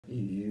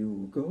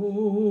You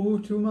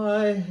go to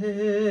my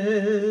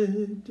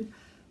head,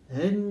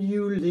 and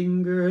you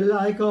linger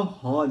like a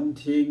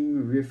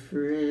haunting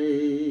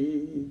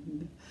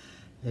refrain,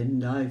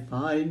 and I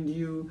find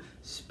you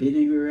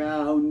spinning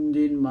round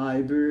in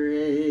my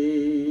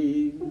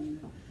brain,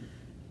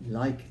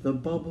 like the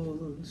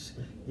bubbles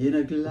in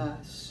a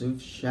glass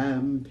of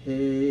champagne.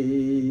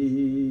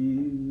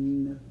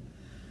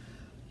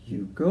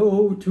 You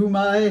go to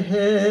my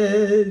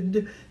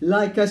head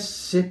like a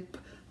sip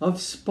of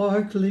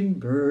sparkling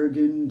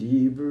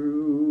burgundy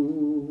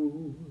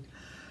brew,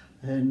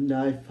 and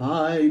I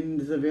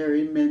find the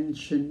very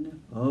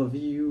mention of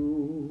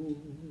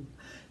you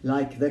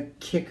like the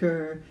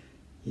kicker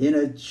in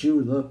a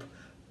julep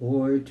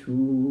or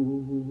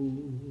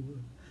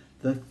two.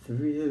 The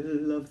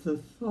thrill of the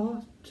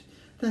thought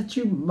that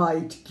you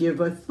might give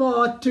a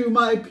thought to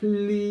my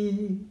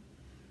plea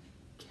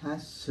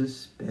casts a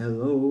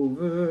spell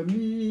over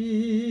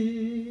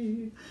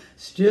me.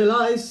 Still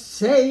I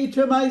say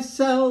to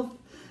myself,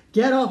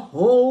 get a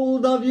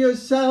hold of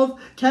yourself.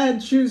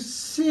 Can't you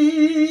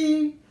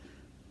see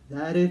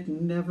that it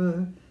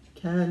never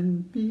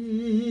can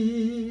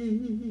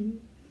be?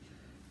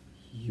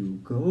 You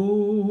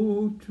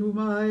go to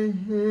my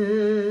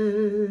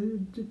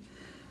head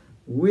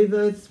with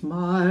a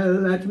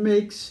smile that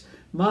makes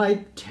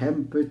my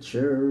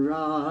temperature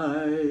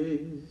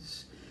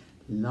rise,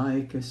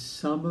 like a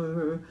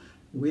summer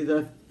with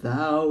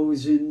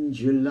 1,000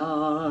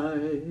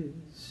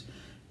 Julys.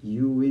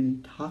 You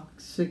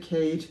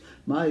intoxicate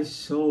my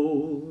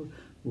soul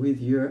with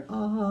your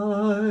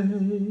eyes,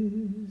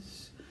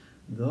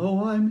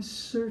 though I'm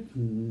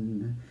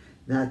certain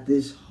that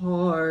this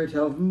heart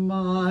of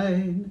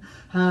mine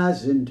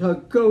hasn't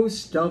a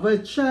ghost of a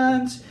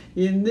chance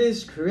in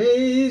this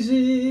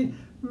crazy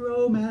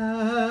romance.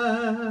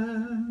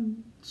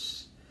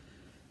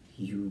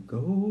 You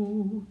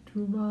go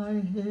to my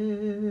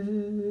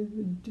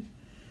head,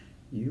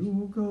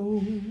 you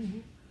go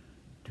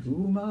to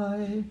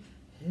my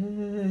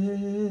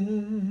head.